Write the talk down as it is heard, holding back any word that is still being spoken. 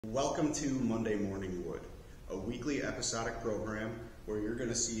Welcome to Monday Morning Wood, a weekly episodic program where you're going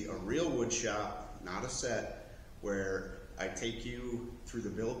to see a real wood shop, not a set, where I take you through the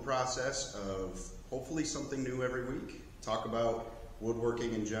build process of hopefully something new every week, talk about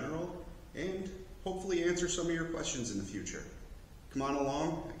woodworking in general, and hopefully answer some of your questions in the future. Come on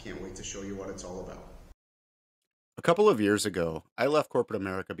along, I can't wait to show you what it's all about. A couple of years ago, I left corporate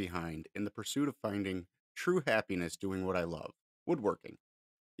America behind in the pursuit of finding true happiness doing what I love, woodworking.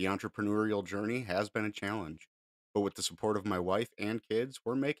 The entrepreneurial journey has been a challenge, but with the support of my wife and kids,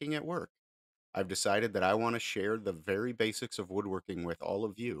 we're making it work. I've decided that I want to share the very basics of woodworking with all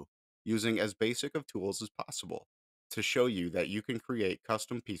of you, using as basic of tools as possible to show you that you can create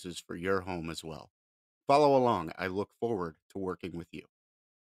custom pieces for your home as well. Follow along. I look forward to working with you.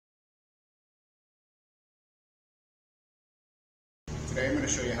 Today I'm going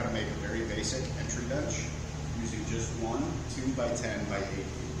to show you how to make a very basic entry bench using just one 2 by 10 by 8 feet.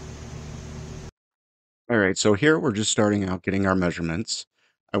 All right, so here we're just starting out getting our measurements.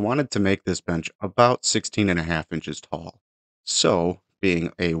 I wanted to make this bench about 16 and a half inches tall. So,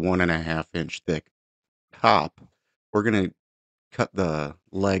 being a 1.5 inch thick top, we're going to cut the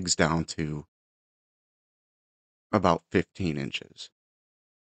legs down to about 15 inches.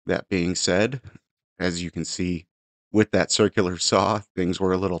 That being said, as you can see, with that circular saw, things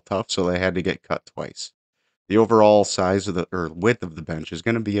were a little tough, so they had to get cut twice. The overall size of the or width of the bench is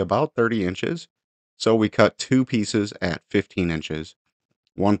going to be about 30 inches. So we cut two pieces at 15 inches,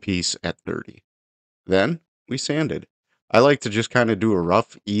 one piece at 30. Then we sanded. I like to just kind of do a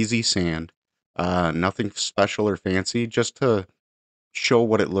rough, easy sand, nothing special or fancy, just to show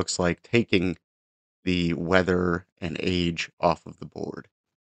what it looks like taking the weather and age off of the board.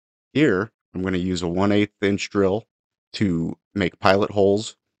 Here, I'm going to use a 1/8 inch drill to make pilot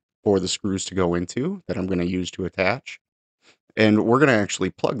holes for the screws to go into that I'm going to use to attach. And we're going to actually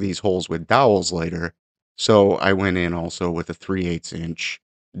plug these holes with dowels later. So I went in also with a 3/8 inch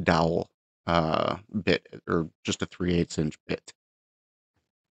dowel bit, or just a 3/8 inch bit.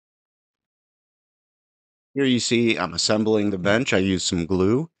 Here you see I'm assembling the bench. I used some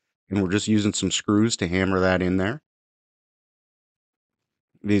glue and we're just using some screws to hammer that in there.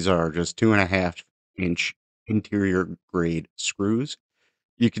 These are just 2.5 inch interior grade screws.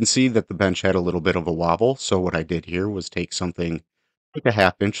 You can see that the bench had a little bit of a wobble. So what I did here was take something like a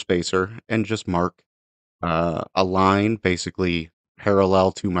 1/2 inch spacer and just mark a line basically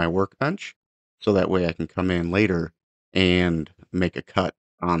parallel to my workbench. So that way I can come in later and make a cut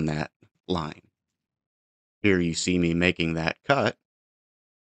on that line. Here you see me making that cut.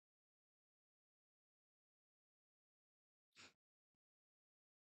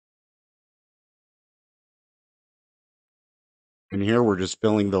 And here we're just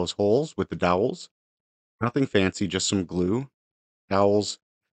filling those holes with the dowels. Nothing fancy, just some glue, dowels,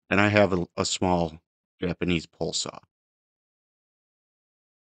 and I have a small Japanese pole saw.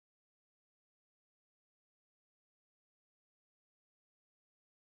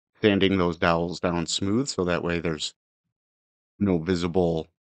 Sanding those dowels down smooth so that way there's no visible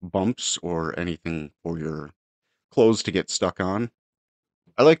bumps or anything for your clothes to get stuck on.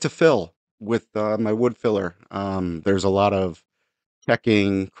 I like to fill with my wood filler. There's a lot of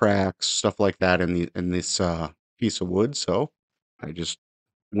checking, cracks, stuff like that in this piece of wood, so I just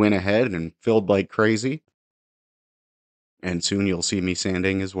went ahead and filled like crazy, and soon you'll see me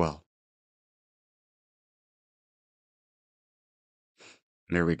sanding as well.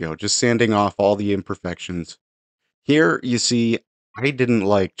 There we go, just sanding off all the imperfections. Here you see I didn't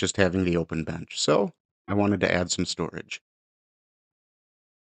like just having the open bench, so I wanted to add some storage.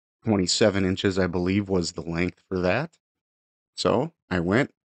 27 inches, I believe, was the length for that. So I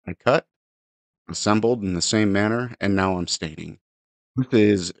went, I cut, assembled in the same manner, and now I'm staining. This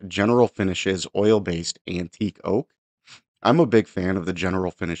is General Finishes oil-based antique oak. I'm a big fan of the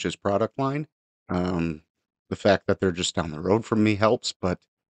General Finishes product line. Um, the fact that they're just down the road from me helps, but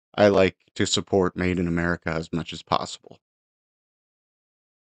I like to support Made in America as much as possible.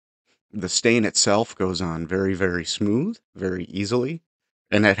 The stain itself goes on very, very smooth, very easily,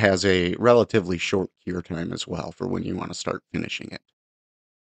 and it has a relatively short cure time as well for when you want to start finishing it.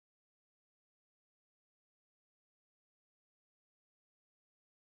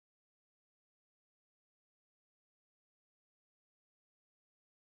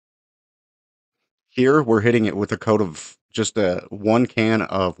 Here, we're hitting it with a coat of just a 1 can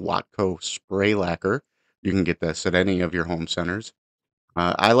of Watco spray lacquer. You can get this at any of your home centers.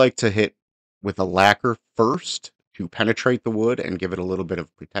 I like to hit with a lacquer first to penetrate the wood and give it a little bit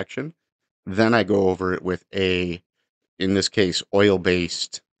of protection. Then I go over it with a, in this case,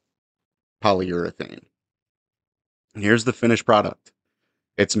 oil-based polyurethane. Here's the finished product.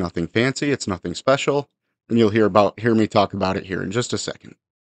 It's nothing fancy, it's nothing special, and you'll hear me talk about it here in just a second.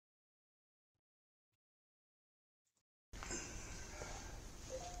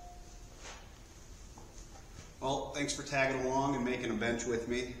 Well, thanks for tagging along and making a bench with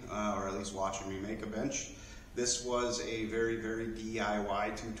me, or at least watching me make a bench. This was a very, very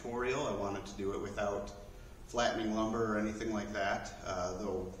DIY tutorial. I wanted to do it without flattening lumber or anything like that,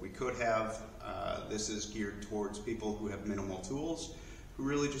 though we could have. This is geared towards people who have minimal tools, who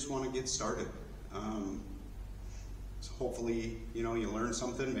really just want to get started. So hopefully, you learn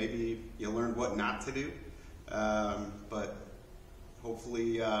something. Maybe you learned what not to do, but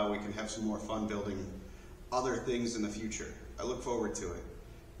hopefully we can have some more fun building other things in the future. I look forward to it.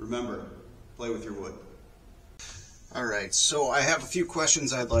 Remember, play with your wood. All right, so I have a few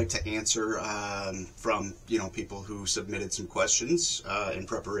questions I'd like to answer from people who submitted some questions in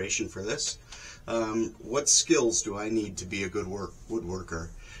preparation for this. What skills do I need to be a good woodworker?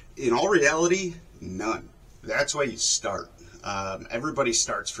 In all reality, none. That's why you start. Everybody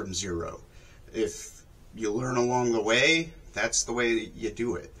starts from zero. If you learn along the way, that's the way you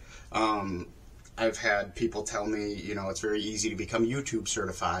do it. I've had people tell me, it's very easy to become YouTube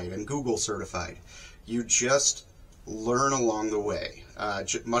certified and Google certified. You just learn along the way.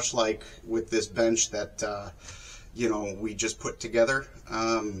 Much like with this bench that, we just put together.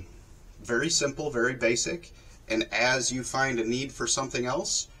 Very simple, very basic. And as you find a need for something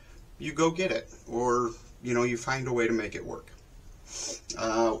else, you go get it. Or, you find a way to make it work.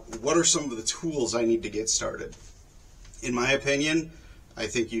 What are some of the tools I need to get started? In my opinion, I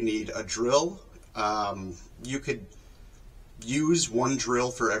think you need a drill. You could use one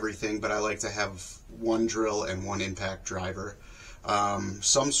drill for everything, but I like to have one drill and one impact driver.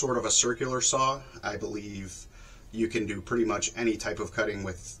 Some sort of a circular saw. I believe you can do pretty much any type of cutting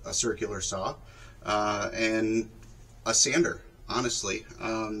with a circular saw. And a sander, honestly.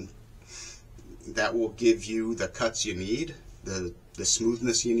 That will give you the cuts you need, the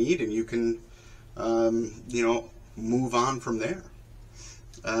smoothness you need, and you can, move on from there.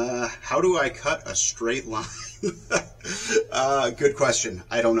 How do I cut a straight line? Good question.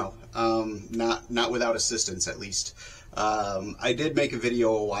 I don't know. Not without assistance, at least. I did make a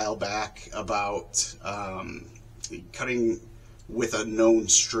video a while back about cutting with a known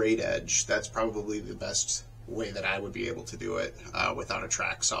straight edge. That's probably the best way that I would be able to do it without a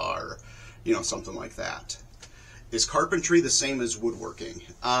track saw or something like that. Is carpentry the same as woodworking?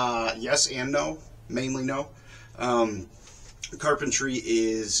 Yes and no. Mainly no. Carpentry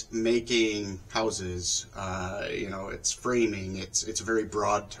is making houses, it's framing, it's a very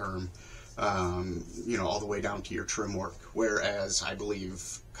broad term, all the way down to your trim work, whereas I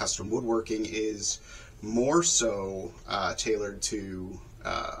believe custom woodworking is more so tailored to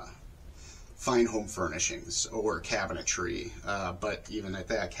fine home furnishings or cabinetry, but even at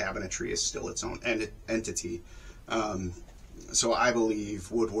that, cabinetry is still its own entity. So I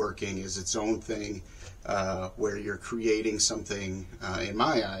believe woodworking is its own thing, where you're creating something, in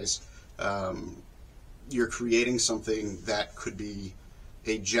my eyes, you're creating something that could be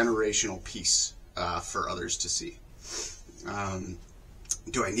a generational piece for others to see.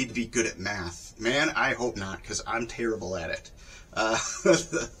 Do I need to be good at math? Man, I hope not, because I'm terrible at it.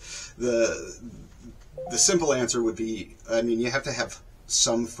 The simple answer would be, you have to have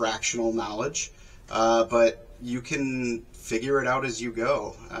some fractional knowledge, but you can figure it out as you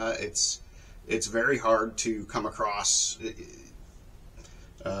go. It's very hard to come across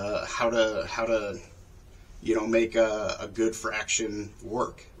how to make a good fraction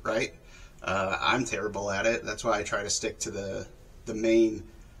work, right? I'm terrible at it. That's why I try to stick to the main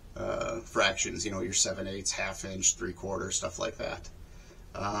fractions, your 7/8, half inch, 3/4, stuff like that.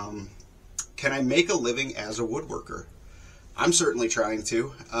 Can I make a living as a woodworker? I'm certainly trying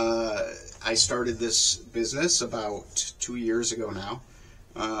to. I started this business about 2 years ago now.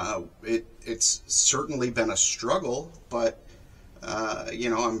 It's certainly been a struggle, but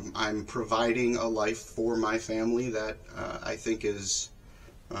I'm providing a life for my family that I think is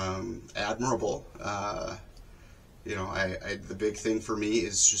admirable. The big thing for me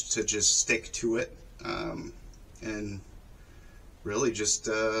is just to stick to it, and really just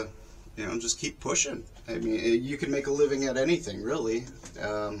keep pushing. You can make a living at anything, really.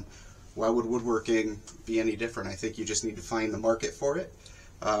 Why would woodworking be any different? I think you just need to find the market for it,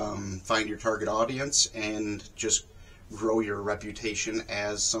 find your target audience, and just grow your reputation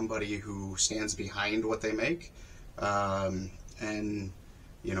as somebody who stands behind what they make. And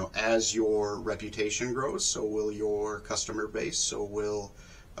as your reputation grows, so will your customer base, so will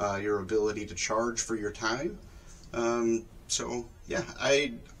your ability to charge for your time. So yeah,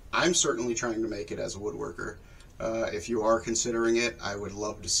 I'm certainly trying to make it as a woodworker. If you are considering it, I would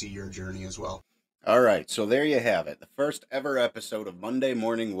love to see your journey as well. All right, so there you have it. The first ever episode of Monday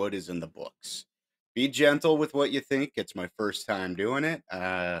Morning Wood is in the books. Be gentle with what you think. It's my first time doing it.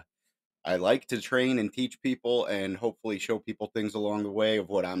 I like to train and teach people and hopefully show people things along the way of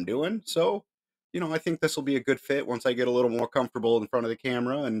what I'm doing. So, I think this will be a good fit once I get a little more comfortable in front of the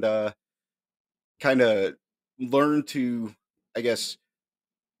camera and kind of learn to, I guess,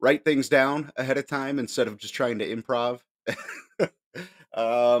 write things down ahead of time instead of just trying to improv.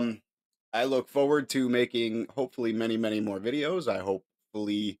 um, I look forward to making hopefully many, many more videos. I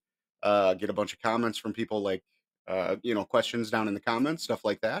hopefully get a bunch of comments from people like, questions down in the comments, stuff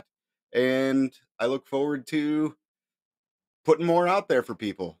like that. And I look forward to putting more out there for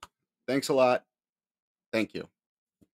people. Thanks a lot. Thank you.